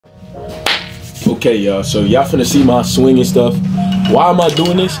Okay, y'all, so y'all finna see my swing and stuff. Why am I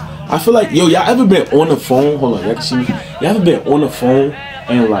doing this? I feel like, yo, y'all ever been on the phone? Hold on, y'all can see me. Y'all ever been on the phone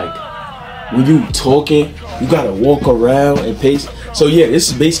and like, when you talking, you gotta walk around and pace? So yeah, this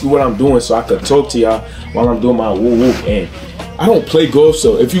is basically what I'm doing so I could talk to y'all while I'm doing my woo-woo. And I don't play golf,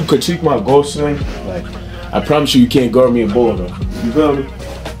 so if you critique my golf swing, like, I promise you can't guard me in ball though. You feel me?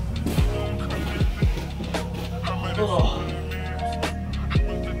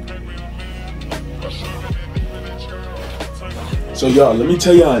 So y'all, let me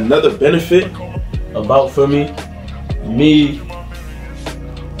tell y'all another benefit about, for me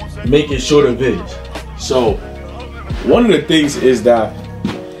making shorter vids. So one of the things is that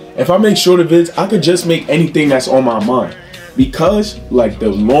if I make shorter vids, I could just make anything that's on my mind, because like the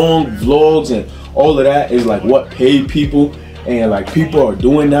long vlogs and all of that is like what paid people and like people are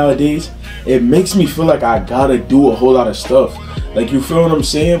doing nowadays. It makes me feel like I gotta do a whole lot of stuff. Like, you feel what I'm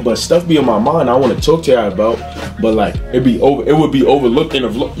saying? But stuff be on my mind I want to talk to y'all about, but like it would be overlooked in a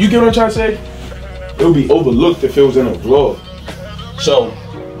vlog. You get what I'm trying to say? It would be overlooked if it was in a vlog. So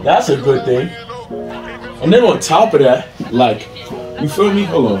that's a good thing. And then on top of that, like, you feel me?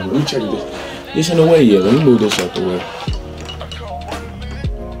 Hold on, let me check this. This in the way, yeah. Let me move this out the way.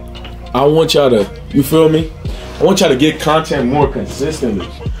 I want y'all to, you feel me? I want y'all to get content more consistently.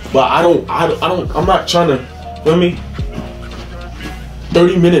 But I'm not trying to, feel me?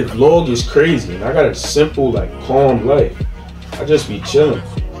 30-minute vlog is crazy, and I got a simple, like, calm life. I just be chilling.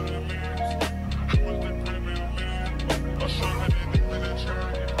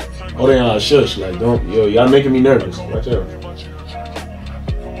 Oh, they y'all shush, like, don't, yo, y'all making me nervous. Watch out.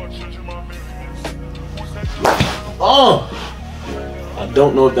 Oh, I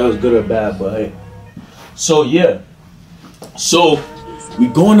don't know if that was good or bad, but hey. So yeah, so we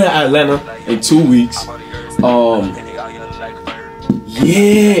going to Atlanta in 2 weeks.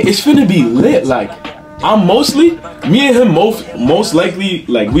 Yeah, it's finna be lit. Like, I'm mostly, me and him most likely,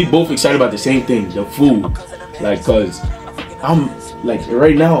 like, we both excited about the same thing, the food. Like, cause I'm like,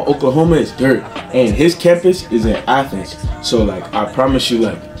 right now Oklahoma is dirt and his campus is in Athens. So like, I promise you,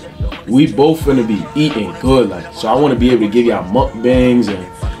 like, we both finna be eating good. Like, so I want to be able to give y'all mukbangs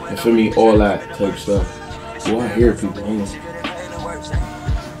and for me, all that type stuff. Oh, I hear people.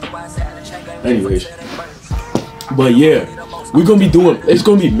 Anyways, but yeah, we're gonna be doing, it's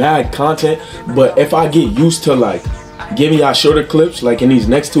gonna be mad content. But if I get used to like giving y'all shorter clips like in these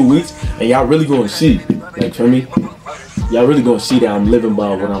next 2 weeks, and y'all really gonna see, like, for me, y'all really gonna see that I'm living by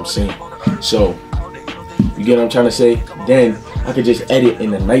what I'm saying. So you get what I'm trying to say? Then I could just edit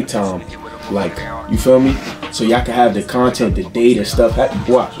in the nighttime, like, you feel me? So y'all can have the content, the date and stuff.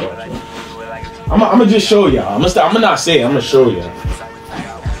 Watch. I'm gonna just show y'all. I'm gonna not say it, I'm gonna show y'all.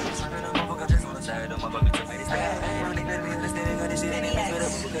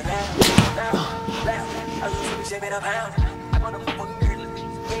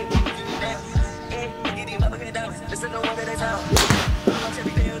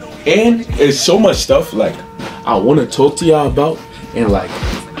 And there's so much stuff like I want to talk to y'all about, and like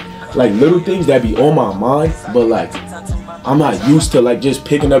little things that be on my mind, but like I'm not used to like just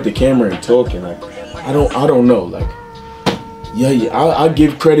picking up the camera and talking. Like I don't know. Like yeah, I'll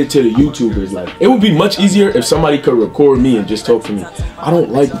give credit to the YouTubers. Like it would be much easier if somebody could record me and just talk to me. I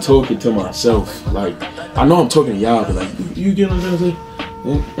don't like talking to myself. Like I know I'm talking to y'all, but like you get what I'm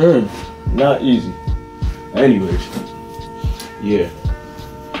saying? Not easy. Anyways, yeah.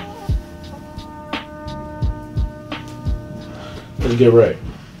 Let's get right.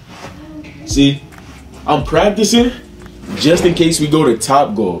 See, I'm practicing just in case we go to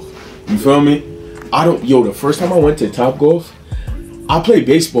Top Golf. You feel me? The first time I went to Top Golf, I played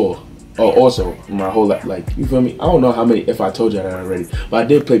baseball also my whole life. Like, you feel me? I don't know how many, if I told you that already, but I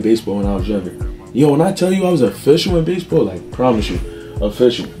did play baseball when I was younger. Yo, when I tell you I was official in baseball, like, promise you,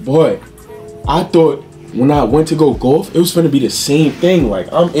 official. But I thought when I went to go golf, it was gonna be the same thing.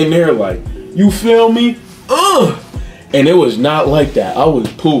 Like, I'm in there, like, you feel me? And it was not like that. I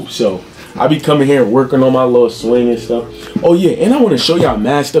was pooped. So I be coming here and working on my little swing and stuff. Oh yeah, and I want to show y'all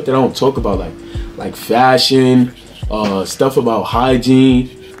mad stuff that I don't talk about, like fashion, stuff about hygiene.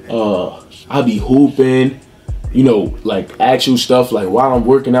 I be hooping, you know, like actual stuff, like while I'm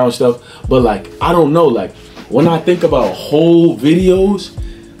working out and stuff. But like, I don't know, like when I think about whole videos,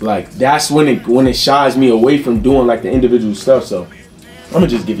 like that's when it shies me away from doing like the individual stuff. So I'm gonna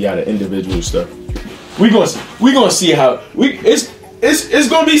just give y'all the individual stuff. We gonna see how it's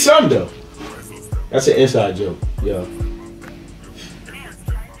gonna be something though. That's an inside joke, yo.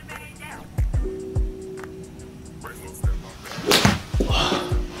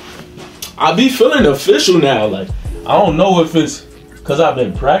 I be feeling official now. Like I don't know if it's cause I've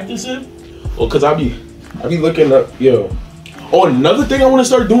been practicing, or cause I be looking up, yo. Oh, another thing I want to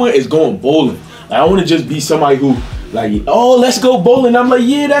start doing is going bowling. Like, I want to just be somebody who, like, oh, let's go bowling. I'm like,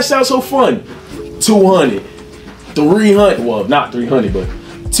 yeah, that sounds so fun. 200, 300, well, not 300, but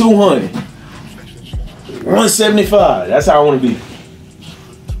 200, 175. That's how I want to be.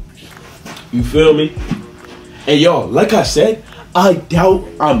 You feel me? And y'all, like I said, I doubt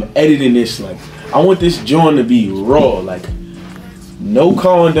I'm editing this. Like, I want this joint to be raw. Like, no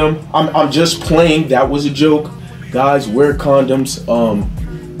condom. I'm just playing. That was a joke. Guys, wear condoms.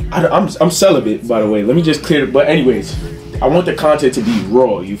 I'm celibate, by the way. Let me just clear it. But anyways, I want the content to be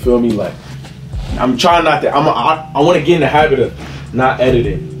raw. You feel me? Like, I'm trying not to. I want to get in the habit of not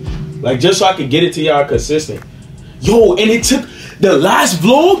editing. Like, just so I can get it to y'all consistent. Yo, and it took the last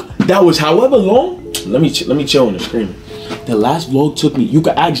vlog that was however long. Let me chill on the screen. The last vlog took me. You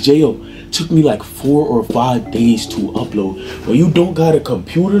can ask Jo. Took me like 4 or 5 days to upload. When you don't got a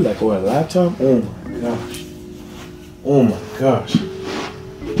computer, like, or a laptop. Oh my gosh. Oh my gosh.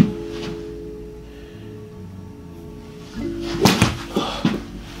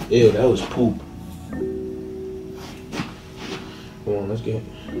 Ew, that was poop. Come on, let's get it.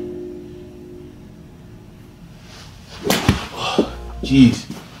 Jeez.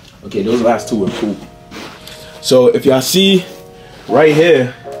 Okay, those last two were poop. So if y'all see right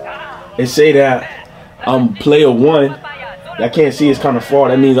here, it say that I'm player 1. Y'all can't see, it's kind of far.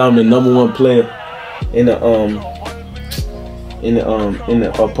 That means I'm the #1 player in the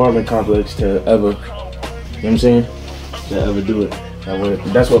apartment complex to ever, you know what I'm saying? To ever do it.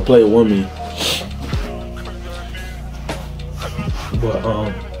 That's what player 1 means. But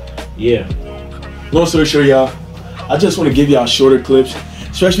yeah. Long story short, y'all, I just want to give y'all shorter clips,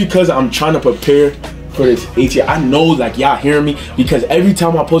 especially because I'm trying to prepare for this ATI. I know, like, y'all hearing me, because every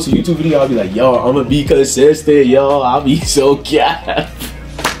time I post a YouTube video, I'll be like, yo, I'm gonna be consistent, yo, I'll be so cap.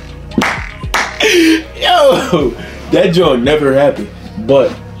 Yo, that joint never happened.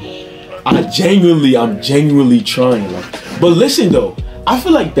 But I'm genuinely trying. Like, but listen though, I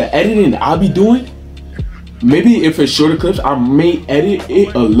feel like the editing I'll be doing, maybe if it's shorter clips, I may edit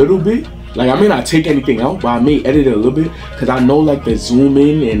it a little bit. Like, I may not take anything out, but I may edit it a little bit, because I know, like, the zoom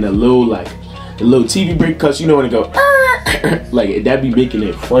in and the little, like, the little TV break cuts, you know, when it go like, that be making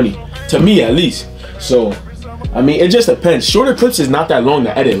it funny to me, at least. So I mean, it just depends. Shorter clips is not that long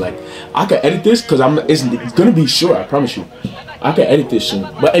to edit. Like, I can edit this because it's gonna be short, I promise you. I can edit this soon.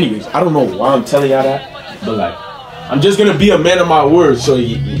 But anyways, I don't know why I'm telling y'all that, but like, I'm just gonna be a man of my word. So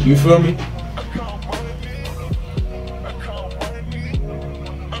you feel me?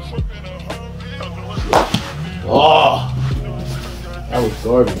 Oh, that was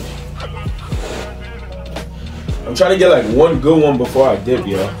garbage. I'm trying to get like one good one before I dip,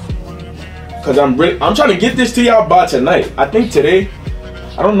 y'all. Cause I'm trying to get this to y'all by tonight. I think today,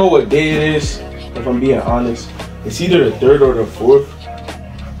 I don't know what day it is, if I'm being honest. It's either the 3rd or the 4th.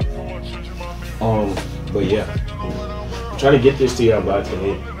 But yeah, I'm trying to get this to y'all by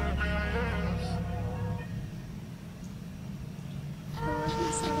today.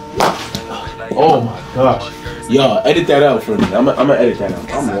 Oh my gosh. Y'all, edit that out for me. I'm gonna edit that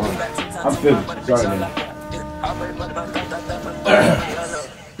out. I'm lying. I'm feeling. Sorry, man.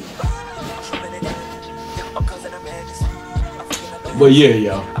 But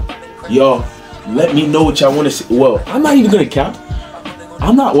yeah, y'all, let me know what y'all want to see. Well, I'm not even gonna cap.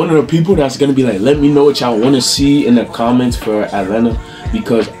 I'm not one of the people that's gonna be like, let me know what y'all want to see in the comments for Atlanta,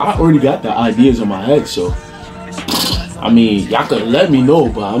 because I already got the ideas in my head. So I mean, y'all can let me know,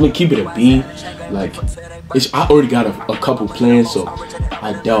 but I'm gonna keep it a bean. Like, I already got a couple plans, so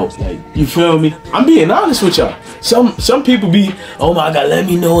I doubt, like, you feel me? I'm being honest with y'all. Some people be, oh my God, let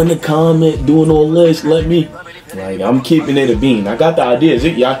me know in the comment, doing all this, let me. Like, I'm keeping it a bean. I got the ideas.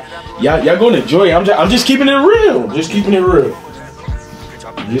 Y'all gonna enjoy it. I'm just keeping it real. Just keeping it real.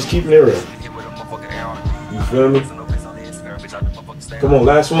 Just keeping it real. You feel me? Come on,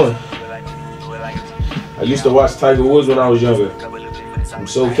 last one. I used to watch Tiger Woods when I was younger. I'm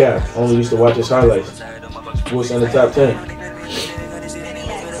so capped. I only used to watch his highlights. Sports on the top 10.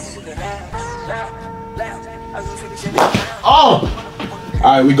 Oh!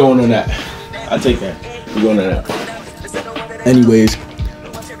 Alright, we going on that. I'll take that. We going on that. Anyways,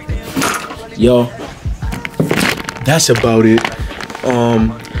 yo, that's about it.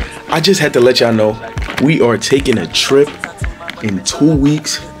 I just had to let y'all know we are taking a trip in 2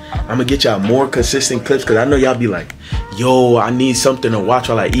 weeks. I'm gonna get y'all more consistent clips, because I know y'all be like, yo, I need something to watch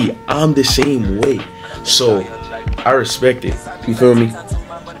while I eat. I'm the same way, so I respect it. You feel me?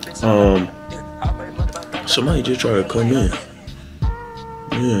 Somebody just tried to come in.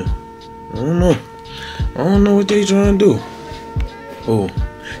 Yeah, I don't know what they trying to do. Oh,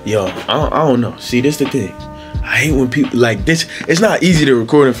 yo, I don't know. See, this the thing. I hate when people like this. It's not easy to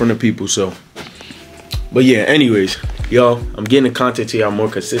record in front of people, so. But yeah, anyways, y'all, I'm getting the content to y'all more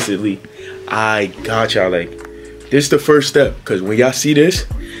consistently. I got y'all. Like, this is the first step, cause when y'all see this,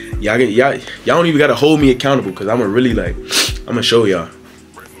 y'all don't even gotta hold me accountable, cause I'ma really like, I'ma show y'all.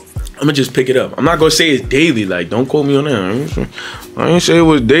 I'ma just pick it up. I'm not gonna say it's daily. Like, don't quote me on that. I ain't say it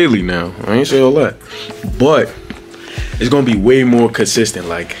was daily now. I ain't say all that, but it's gonna be way more consistent.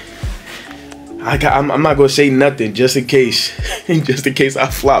 Like, I'm not gonna say nothing just in case, I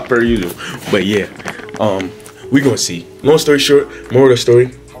flop per usual. But yeah, we gonna see. Long story short, more of the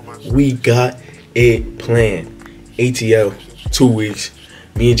story, we got it planned. ATL, 2 weeks.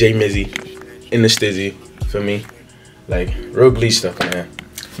 Me and Jay Mizzy in the stizzy, for me. Like, real bleach stuff, man.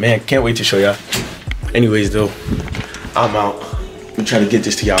 Man, can't wait to show y'all. Anyways, though, I'm out. I'm trying to get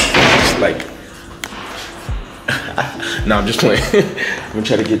this to y'all. Like, nah, I'm just playing. I'm gonna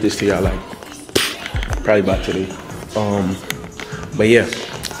try to get this to y'all, like, probably about today. But yeah.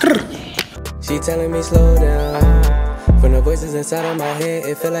 She telling me slow down. From the voices inside of my head,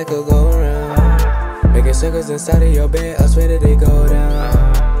 it feel like a go round. Making circles inside of your bed, I swear that they go down.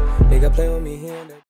 Nigga play with me here.